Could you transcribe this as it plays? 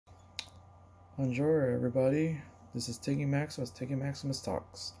Bonjour, everybody. This is Tiggy Maximus, Tiggy Maximus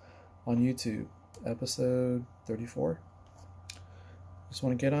Talks on YouTube, episode 34. Just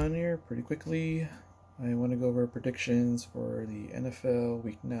want to get on here pretty quickly. I want to go over predictions for the NFL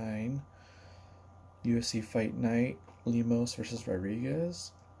Week 9 UFC Fight Night, Lemos versus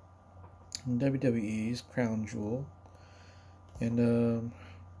Rodriguez, WWE's Crown Jewel, and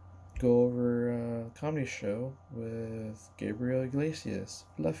go over a comedy show with Gabriel Iglesias,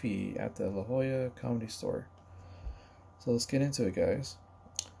 Fluffy, at the La Jolla Comedy Store. So let's get into it, guys.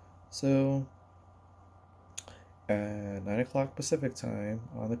 So, at 9 o'clock Pacific time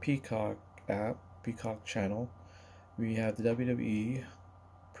on the Peacock app, Peacock channel, we have the WWE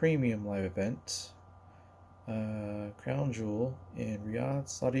Premium Live event, Crown Jewel in Riyadh,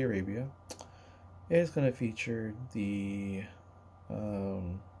 Saudi Arabia. It's going to feature the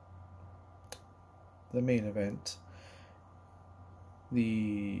main event.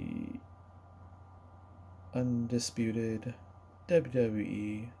 The undisputed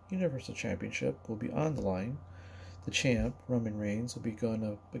WWE Universal Championship will be on the line. The champ, Roman Reigns, will be going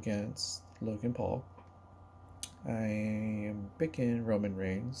up against Logan Paul. I am picking Roman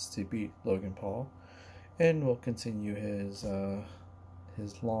Reigns to beat Logan Paul, and will continue his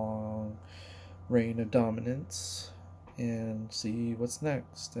long reign of dominance and see what's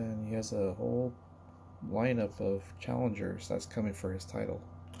next. And he has a whole lineup of challengers that's coming for his title.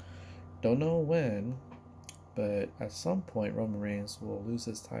 Don't know when, but at some point Roman Reigns will lose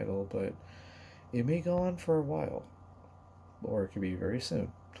his title, but it may go on for a while, or it could be very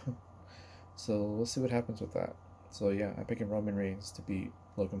soon. So we'll see what happens with that. So yeah, I'm picking Roman Reigns to beat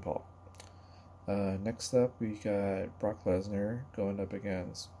Logan Paul. Next up, we got Brock Lesnar going up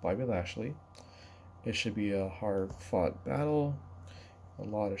against Bobby Lashley. It should be a hard-fought battle. A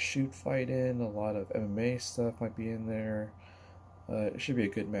lot of shoot fighting, a lot of MMA stuff might be in there. It should be a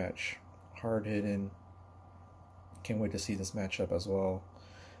good match. Hard hitting. Can't wait to see this matchup as well.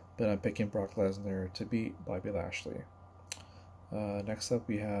 But I'm picking Brock Lesnar to beat Bobby Lashley. Next up,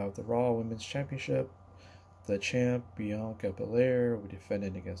 we have the Raw Women's Championship. The champ, Bianca Belair, will be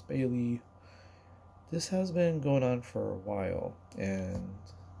defending against Bayley. This has been going on for a while and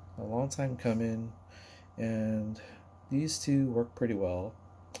a long time coming. And these two work pretty well,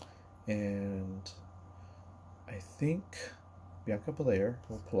 and I think Bianca Belair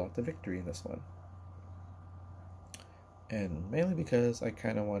will pull out the victory in this one. And mainly because I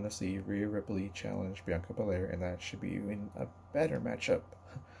kind of want to see Rhea Ripley challenge Bianca Belair, and that should be in a better matchup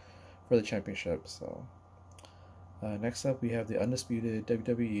for the championship. So, next up we have the undisputed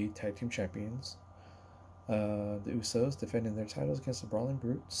WWE Tag Team Champions, the Usos, defending their titles against the Brawling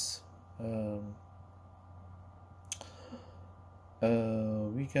Brutes.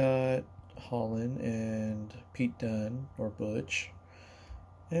 We got Holland and Pete Dunne, or Butch,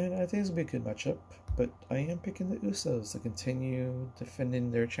 and I think it's going to be a good matchup, but I am picking the Usos to continue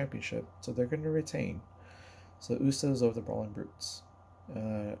defending their championship, so they're going to retain. So Usos over the Brawling Brutes.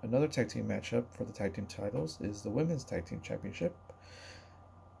 Another tag team matchup for the tag team titles is the Women's Tag Team Championship.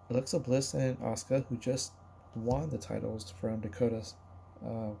 Alexa Bliss and Asuka, who just won the titles from Dakota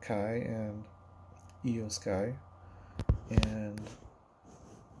Kai and Io Sky. And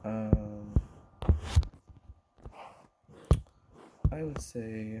I would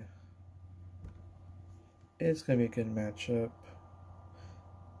say it's going to be a good matchup.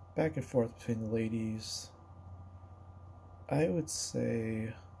 Back and forth between the ladies. I would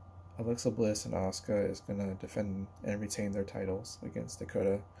say Alexa Bliss and Asuka is going to defend and retain their titles against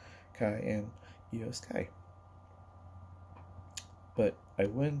Dakota Kai and Io Sky. But I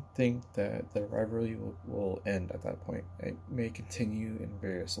wouldn't think that the rivalry will end at that point. It may continue in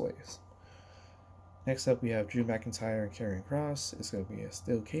various ways. Next up, we have Drew McIntyre and Karrion Kross. It's going to be a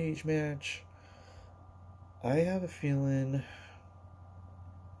steel cage match. I have a feeling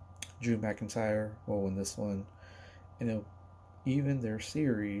Drew McIntyre will win this one. And it'll even their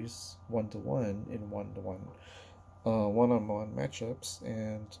series 1-1 in 1-1 one-on-one matchups.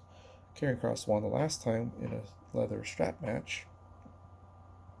 And Karrion Kross won the last time in a leather strap match.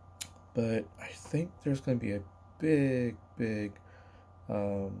 But I think there's going to be a big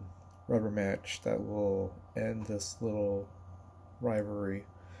rubber match that will end this little rivalry.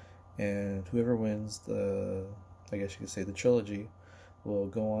 And whoever wins the, I guess you could say, the trilogy, will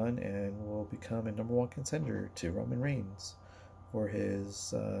go on and will become a number one contender to Roman Reigns for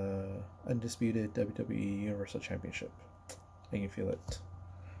his undisputed WWE Universal Championship. I can feel it.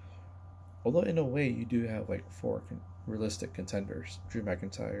 Although in a way you do have like four realistic contenders: Drew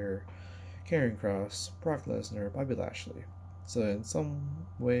McIntyre, Karrion Kross, Brock Lesnar, Bobby Lashley. So in some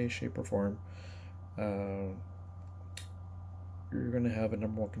way, shape, or form, you're going to have a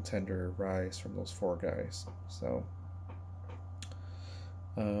number one contender rise from those 4 guys. So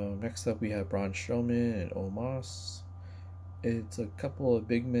next up, we have Braun Strowman and Omos. It's a couple of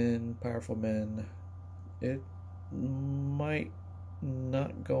big men, powerful men. It might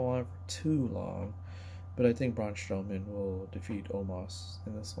not go on for too long, but I think Braun Strowman will defeat Omos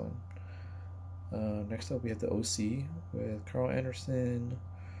in this one. Next up, we have the OC with Carl Anderson,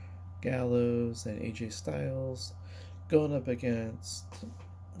 Gallows, and AJ Styles going up against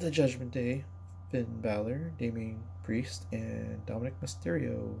the Judgment Day, Finn Balor, Damian Priest, and Dominic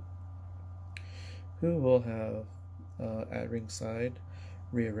Mysterio, who will have at ringside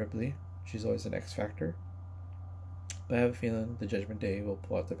Rhea Ripley. She's always an X Factor. But I have a feeling the Judgment Day will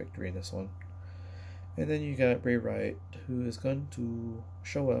pull out the victory in this one. And then you got Bray Wyatt, who is going to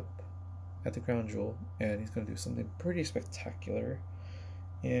show up at the Crown Jewel, and he's going to do something pretty spectacular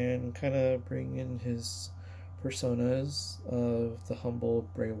and kind of bring in his personas of the humble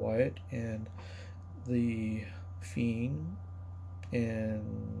Bray Wyatt and the Fiend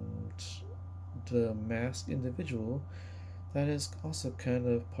and the masked individual that is also kind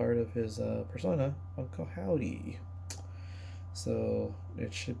of part of his persona, Uncle Howdy. So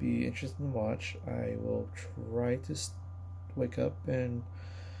it should be interesting to watch. I will try to wake up and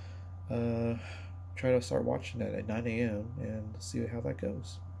try to start watching that at 9 a.m. and see how that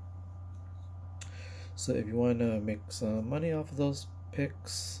goes. So if you want to make some money off of those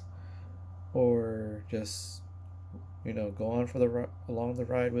picks, or just go on for along the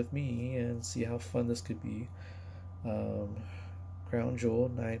ride with me and see how fun this could be, Crown Jewel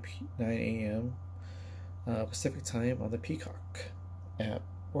 9 a.m. Pacific time on the Peacock app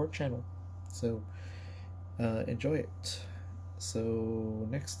or channel. So enjoy it. So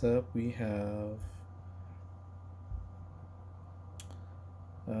next up we have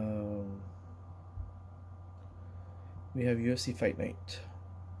UFC Fight Night.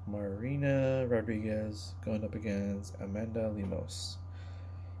 Marina Rodriguez going up against Amanda Lemos.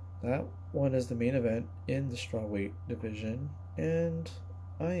 That one is the main event in the strawweight division, and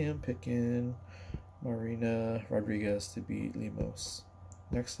I am picking Marina Rodriguez to beat Lemos.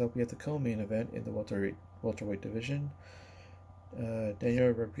 Next up, we have the co-main event in the welterweight division. Daniel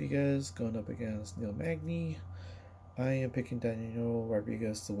Rodriguez going up against Neil Magny. I am picking Daniel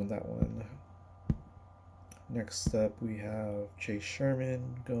Rodriguez to win that one. Next up, we have Chase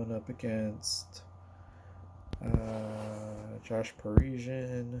Sherman going up against Josh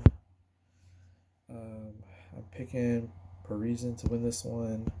Parisian. I'm picking Parisian to win this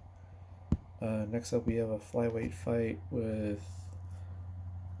one. Next up, we have a flyweight fight with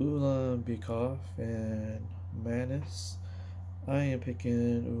Ulan Bikov and Manis. I am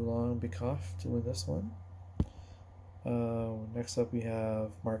picking Ulan Bikov to win this one. Next up, we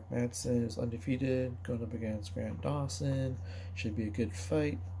have Mark Madsen, who's undefeated, going up against Grant Dawson. Should be a good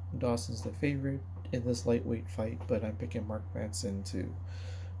fight. Dawson's the favorite in this lightweight fight, but I'm picking Mark Madsen to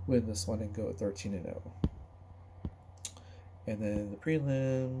win this one and go at 13-0. And then the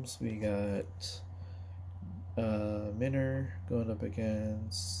prelims, we got Minner going up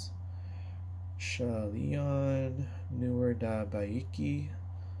against Shalion Nuerdabaiki.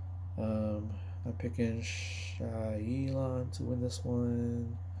 I'm picking Shailan to win this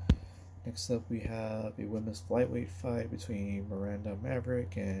one. Next up, we have a women's flyweight fight between Miranda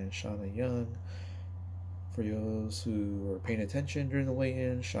Maverick and Shauna Young. For those who were paying attention during the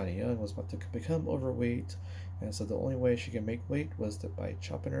weigh-in, Shauna Young was about to become overweight, and so the only way she could make weight was by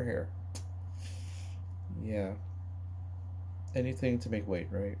chopping her hair. Yeah. Anything to make weight,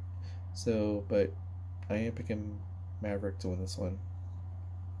 right? So, but I am picking Maverick to win this one.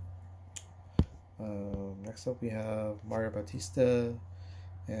 Next up, we have Mario Batista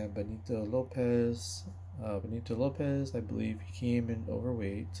and Benito Lopez. Benito Lopez, I believe he came in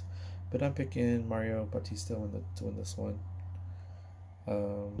overweight, but I'm picking Mario Batista to win this one.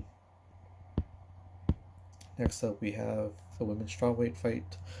 Next up, we have a women's strawweight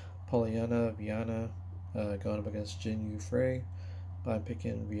fight. Polyana Viana going up against Jin Yu Frey, but I'm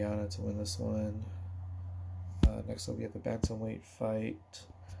picking Viana to win this one. Next up, we have a bantamweight fight.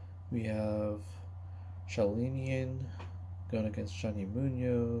 We have Shalinian going against Johnny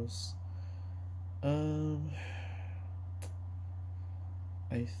Munoz.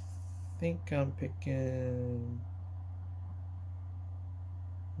 I think I'm picking.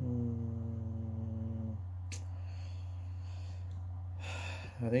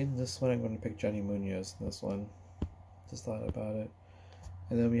 I think this one I'm going to pick Johnny Munoz in this one. Just thought about it.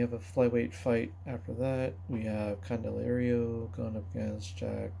 And then we have a flyweight fight after that. We have Candelario going up against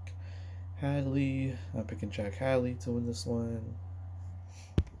Jack Hadley. I'm picking Jack Hadley to win this one.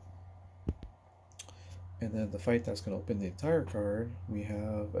 And then the fight that's going to open the entire card, we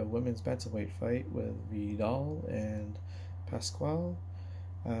have a women's bantamweight fight with Vidal and Pascual.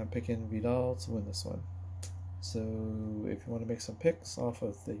 I'm picking Vidal to win this one. So if you want to make some picks off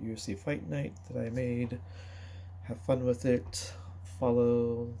of the UFC Fight Night that I made, have fun with it.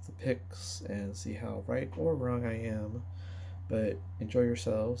 Follow the picks and see how right or wrong I am. But enjoy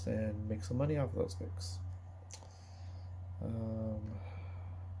yourselves and make some money off of those picks.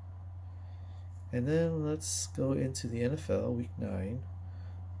 And then let's go into the NFL Week 9.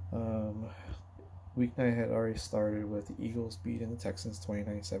 Week 9 had already started with the Eagles beating the Texans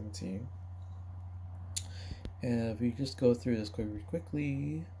 29-17. And if we just go through this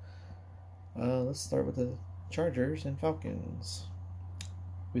quickly, let's start with the Chargers and Falcons.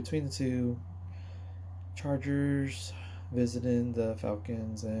 Between the two, Chargers visiting the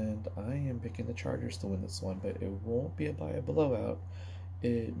Falcons, and I am picking the Chargers to win this one, but it won't be by a blowout.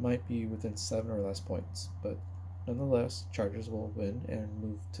 It might be within 7 or less points, but nonetheless, Chargers will win and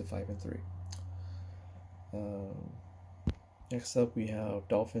move to 5-3. Next up, we have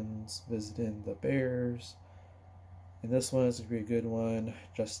Dolphins visiting the Bears. And this one is going to be a good one.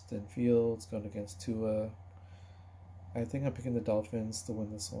 Justin Fields going against Tua. I think I'm picking the Dolphins to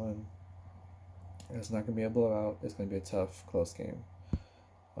win this one. It's not going to be a blowout. It's going to be a tough, close game.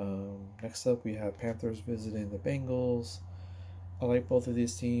 Next up, we have Panthers visiting the Bengals. I like both of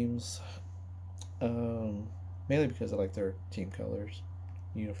these teams. Mainly because I like their team colors,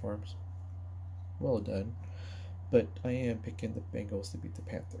 uniforms. Well done. But I am picking the Bengals to beat the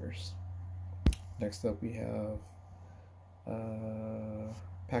Panthers. Next up, we have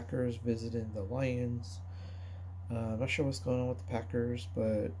Packers visiting the Lions. I'm not sure what's going on with the Packers,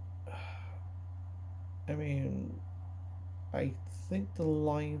 but I mean, I think the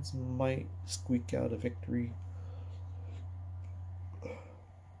Lions might squeak out a victory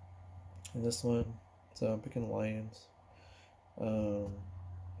in this one. So I'm picking Lions.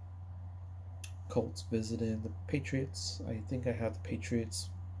 Colts visiting the Patriots. I think I have the Patriots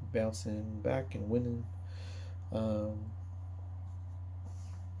bouncing back and winning.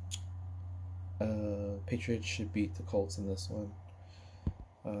 Patriots should beat the Colts in this one.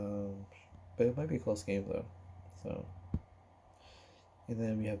 But it might be a close game though. So, and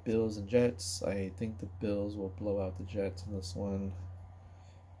then we have Bills and Jets. I think the Bills will blow out the Jets in this one.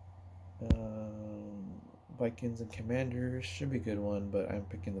 Vikings and Commanders should be a good one, but I'm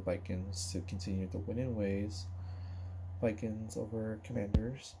picking the Vikings to continue the winning ways. Vikings over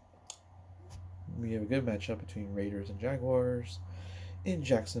Commanders. We have a good matchup between Raiders and Jaguars in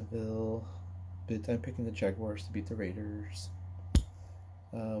Jacksonville, but I'm picking the Jaguars to beat the Raiders.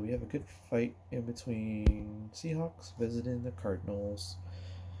 We have a good fight in between Seahawks visiting the Cardinals.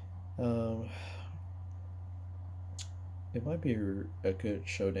 It might be a good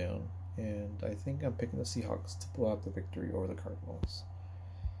showdown, and I think I'm picking the Seahawks to pull out the victory over the Cardinals.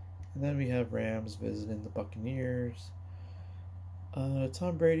 And then we have Rams visiting the Buccaneers.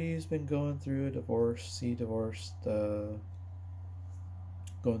 Tom Brady's been going through a divorce. He divorced, going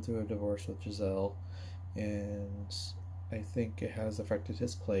through a divorce with Giselle, and I think it has affected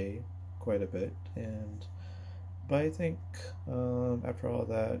his play quite a bit. But I think after all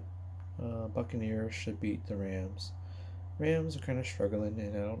that, Buccaneers should beat the Rams. Rams are kind of struggling,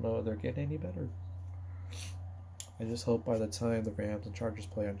 and I don't know if they're getting any better. I just hope by the time the Rams and Chargers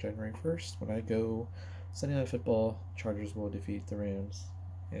play on January 1st, when I go Sunday Night Football, Chargers will defeat the Rams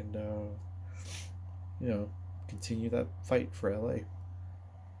and, continue that fight for LA.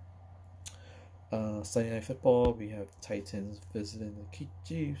 Sunday Night Football, we have Titans visiting the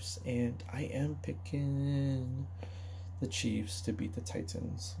Chiefs, and I am picking the Chiefs to beat the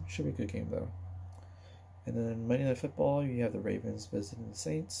Titans. Should be a good game, though. And then Monday Night Football, you have the Ravens visiting the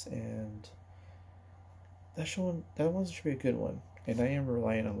Saints, and that one should be a good one. And I am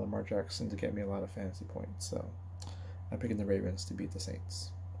relying on Lamar Jackson to get me a lot of fantasy points, so I'm picking the Ravens to beat the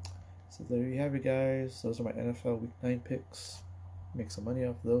Saints. So there you have it, guys. Those are my NFL Week 9 picks. Make some money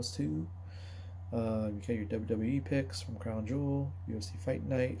off of those two. You get your WWE picks from Crown Jewel, UFC Fight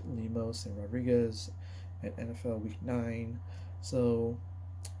Night, Lemos and Rodriguez, and NFL Week 9. So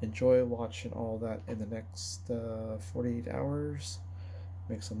enjoy watching all that in the next 48 hours.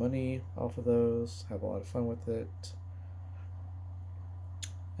 Make some money off of those. Have a lot of fun with it.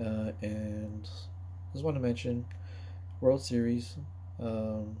 And just want to mention World Series.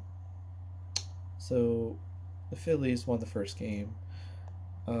 So the Phillies won the first game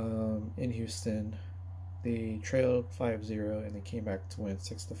in Houston. They trailed 5-0 and they came back to win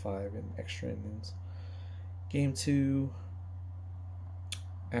 6-5 in extra innings. Game 2,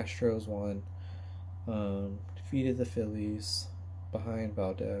 Astros won. Defeated the Phillies behind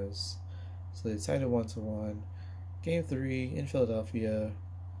Valdez. So they tied it 1-1. Game 3 in Philadelphia.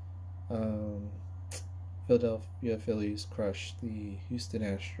 Um, Philadelphia Phillies crushed the Houston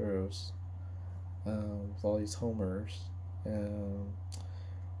Astros with all these homers.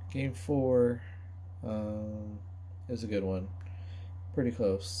 Game 4 it was a good one, pretty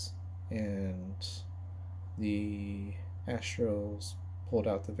close, and the Astros pulled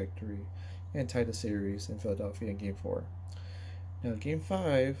out the victory and tied the series in Philadelphia in Game 4. Now, Game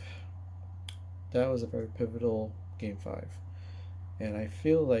 5, that was a very pivotal Game 5. And I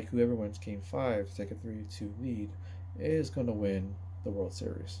feel like whoever wins Game 5 to take a 3-2 lead is going to win the World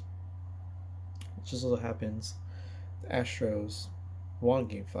Series. It just so happens the Astros won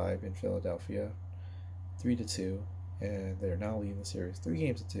Game 5 in Philadelphia 3-2, and they're now leading the series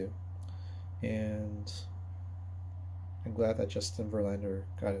 3-2. And I'm glad that Justin Verlander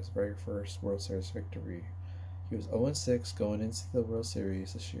got his very first World Series victory. He was 0-6 going into the World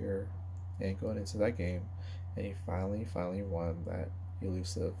Series this year and going into that game, and he finally won that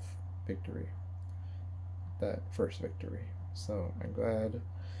elusive victory, that first victory. So I'm glad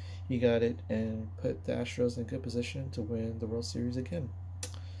he got it and put the Astros in good position to win the World Series again.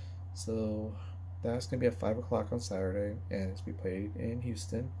 So that's going to be at 5 o'clock on Saturday, and it's going to be played in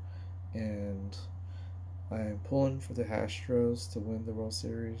Houston. And I'm pulling for the Astros to win the World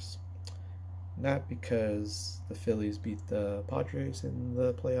Series. Not because the Phillies beat the Padres in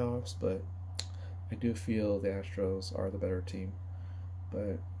the playoffs, but I do feel the Astros are the better team.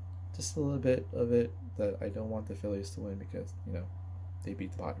 But just a little bit of it that I don't want the Phillies to win because, they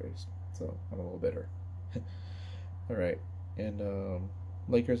beat the Padres. So I'm a little bitter. Alright. And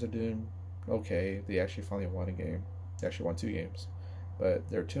Lakers are doing okay. They actually finally won a game. They actually won 2 games. But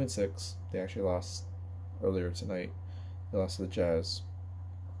they're 2-6. They actually lost earlier tonight. They lost to the Jazz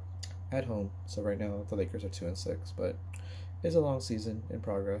at home. So right now the Lakers are 2-6. But it's a long season in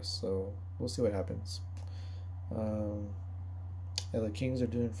progress. So we'll see what happens. The Kings are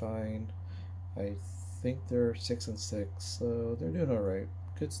doing fine. I think they're 6-6, so they're doing all right.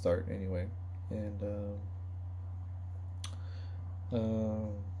 Good start anyway. And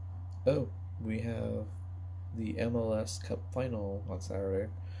we have the MLS Cup final on Saturday.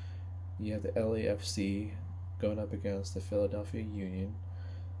 You have the LAFC going up against the Philadelphia Union.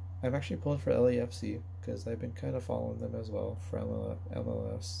 I'm actually pulling for LAFC because I've been kind of following them as well for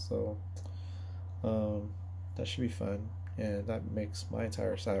MLS. So that should be fun. And that makes my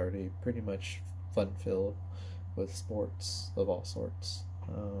entire Saturday pretty much fun-filled with sports of all sorts.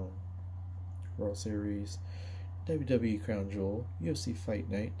 World Series, WWE Crown Jewel, UFC Fight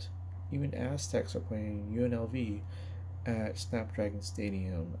Night. Even Aztecs are playing UNLV at Snapdragon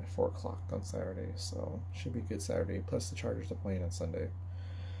Stadium at 4 o'clock on Saturday. So should be a good Saturday. Plus the Chargers are playing on Sunday.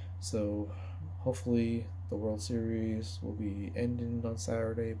 So hopefully the World Series will be ending on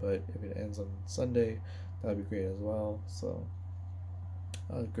Saturday, but if it ends on Sunday, that'd be great as well. So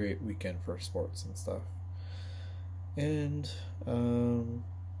a great weekend for sports and stuff. And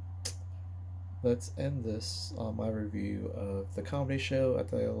let's end this on my review of the comedy show at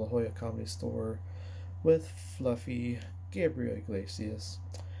the La Jolla Comedy Store with Fluffy Gabriel Iglesias.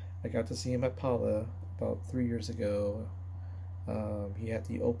 I got to see him at Paula about 3 years ago. He had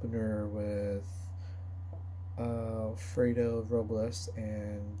the opener with Fredo Robles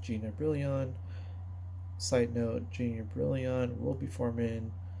and Gina Brillion. Side note, Gina Brillion will be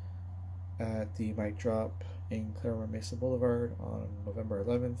performing at the Mic Drop in Claremont Mesa Boulevard on November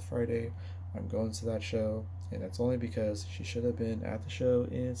 11th, Friday. I'm going to that show, and that's only because she should have been at the show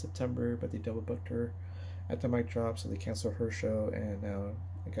in September, but they double booked her at the Mic Drop, so they canceled her show, and now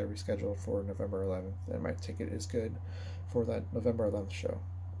I got rescheduled for November 11th, and my ticket is good for that November 11th show.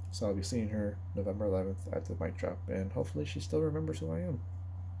 So I'll be seeing her November 11th at the Mic Drop, and hopefully she still remembers who I am.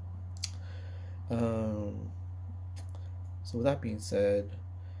 So with that being said,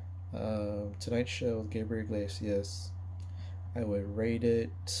 tonight's show with Gabriel Iglesias, I would rate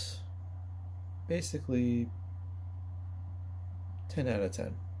it basically 10 out of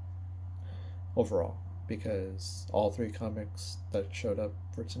 10 overall, because all 3 comics that showed up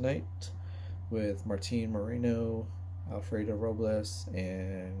for tonight with Martin Moreno, Alfredo Robles,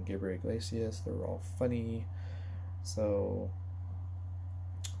 and Gabriel Iglesias, they were all funny. So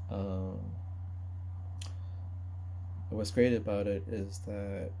what's great about it is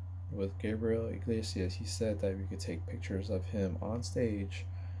that with Gabriel Iglesias, he said that we could take pictures of him on stage,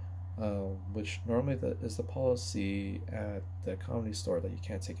 which normally is the policy at the Comedy Store, that you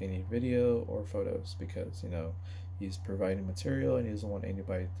can't take any video or photos because, he's providing material and he doesn't want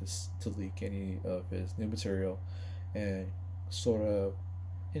anybody to leak any of his new material and sort of,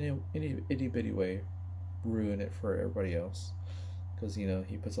 in an itty bitty way, ruin it for everybody else. because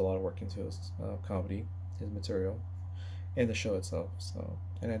he puts a lot of work into his comedy, his material, and the show itself. So,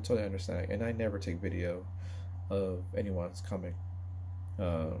 and I totally understand it. And I never take video of anyone's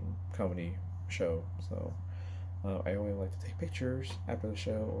comedy show. So I only like to take pictures after the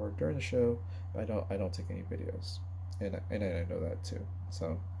show or during the show, but I don't take any videos, and I know that too.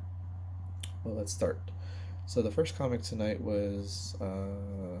 So, well, let's start. So the first comic tonight was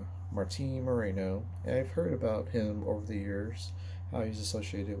Martin Moreno. And I've heard about him over the years, how he's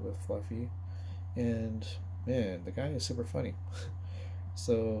associated with Fluffy, and man, the guy is super funny.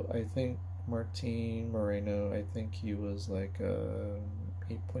 So I think Martin Moreno, I think he was like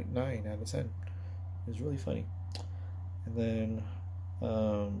 8.9 out of 10. It was really funny. And then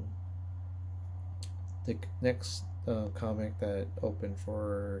the next comic that opened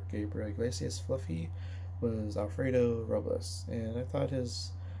for Gabriel Iglesias Fluffy was Alfredo Robles, and I thought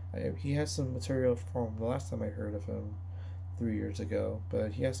he has some material from the last time I heard of him 3 years ago,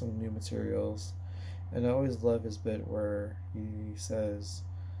 but he has some new materials, and I always love his bit where he says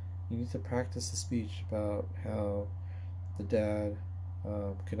you need to practice the speech about how the dad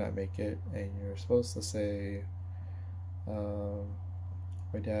could not make it, and you're supposed to say,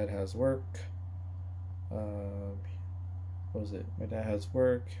 my dad has work. What was it? My dad has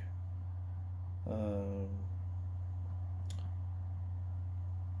work.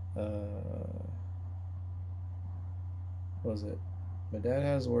 What was it? My dad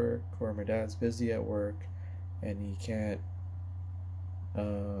has work, or my dad's busy at work, and he can't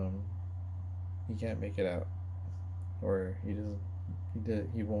make it out, or he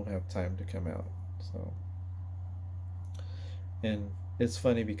won't have time to come out. So, and it's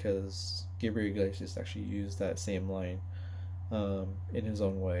funny because Gabriel Iglesias actually used that same line in his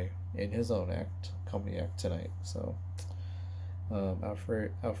own way, in his own comedy act tonight. So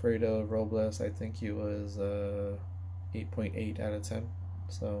Alfredo Robles, I think he was 8.8 out of 10.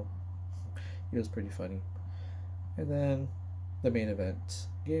 So he was pretty funny. And then the main event,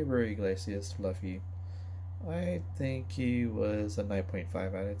 Gabriel Iglesias Fluffy, I think he was a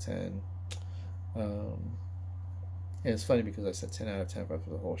 9.5 out of 10. And it's funny because I said 10 out of 10 after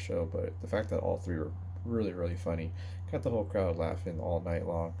the whole show, but the fact that all three were really, really funny got the whole crowd laughing all night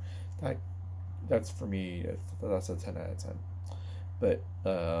long. That's for me, that's a 10 out of 10. But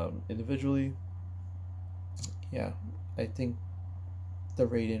individually, yeah, I think the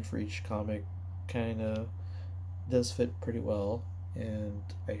rating for each comic kind of does fit pretty well, and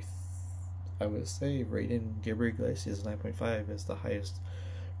I would say rating Gabriel Iglesias 9.5 is the highest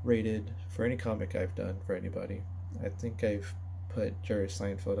rated for any comic I've done for anybody. I think I've put Jerry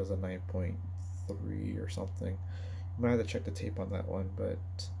Seinfeld as a 9.3 or something. You might have to check the tape on that one, but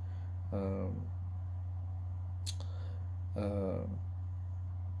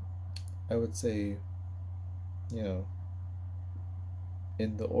I would say, in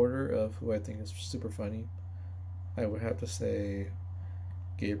the order of who I think is super funny, I would have to say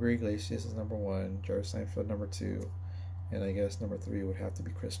Gabriel Iglesias is number one, Jerry Seinfeld number two, and I guess number three would have to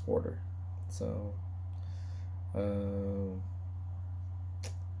be Chris Porter. So,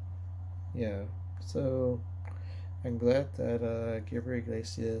 yeah. So I'm glad that Gabriel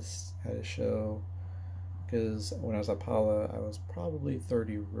Iglesias had a show, because when I was at Paula, I was probably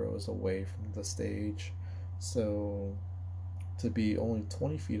 30 rows away from the stage. So to be only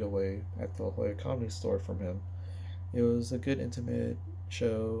 20 feet away at the La Jolla Comedy Store from him, it was a good intimate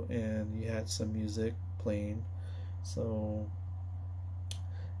show, and he had some music playing. So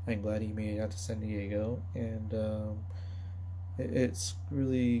I'm glad he made it out to San Diego, and it's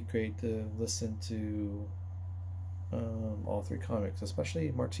really great to listen to all three comics,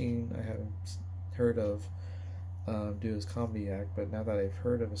 especially Martin. I haven't heard of do his comedy act, but now that I've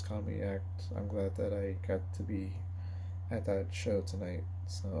heard of his comedy act, I'm glad that I got to be at that show tonight.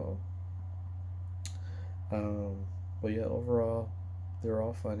 So, but yeah, overall, they're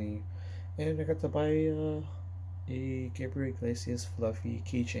all funny, and I got to buy a Gabriel Iglesias Fluffy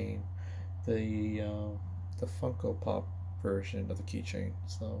keychain, the Funko Pop version of the keychain.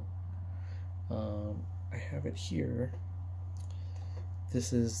 So, I have it here.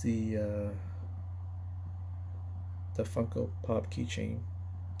 This is the Funko Pop keychain,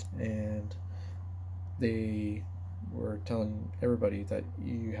 and they were telling everybody that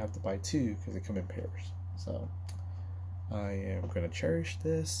you have to buy two because they come in pairs. So I am going to cherish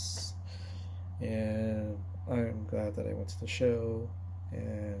this, and I'm glad that I went to the show,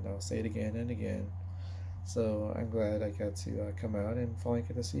 and I'll say it again and again. So I'm glad I got to come out and finally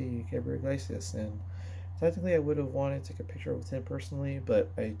get to see Gabriel Iglesias. And technically I would have wanted to take a picture with him personally,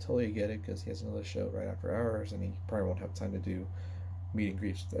 but I totally get it because he has another show right after ours, and he probably won't have time to do meet and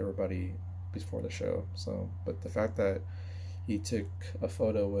greets with everybody before the show. So, but the fact that he took a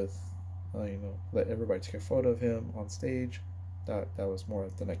photo with, let everybody take a photo of him on stage. That was more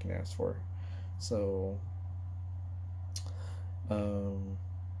than I can ask for. So, um,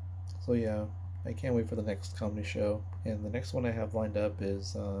 so yeah, I can't wait for the next comedy show. And the next one I have lined up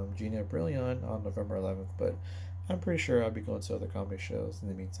is Gina Brilliant on November 11th. But I'm pretty sure I'll be going to other comedy shows in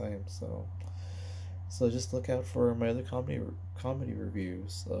the meantime. So just look out for my other comedy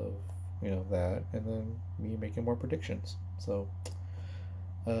reviews of that, and then me making more predictions.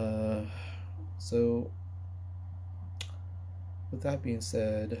 Uh, so with that being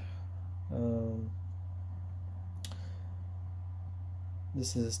said, um,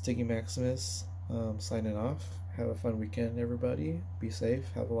 this is Tiggy Maximus signing off. Have a fun weekend, everybody. Be safe.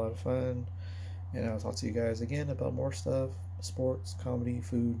 Have a lot of fun. And I'll talk to you guys again about more stuff, sports, comedy,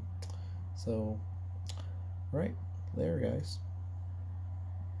 food. So, right, there, guys.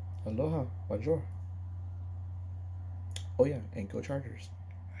 Aloha. Bonjour. Oh, yeah, and go Chargers.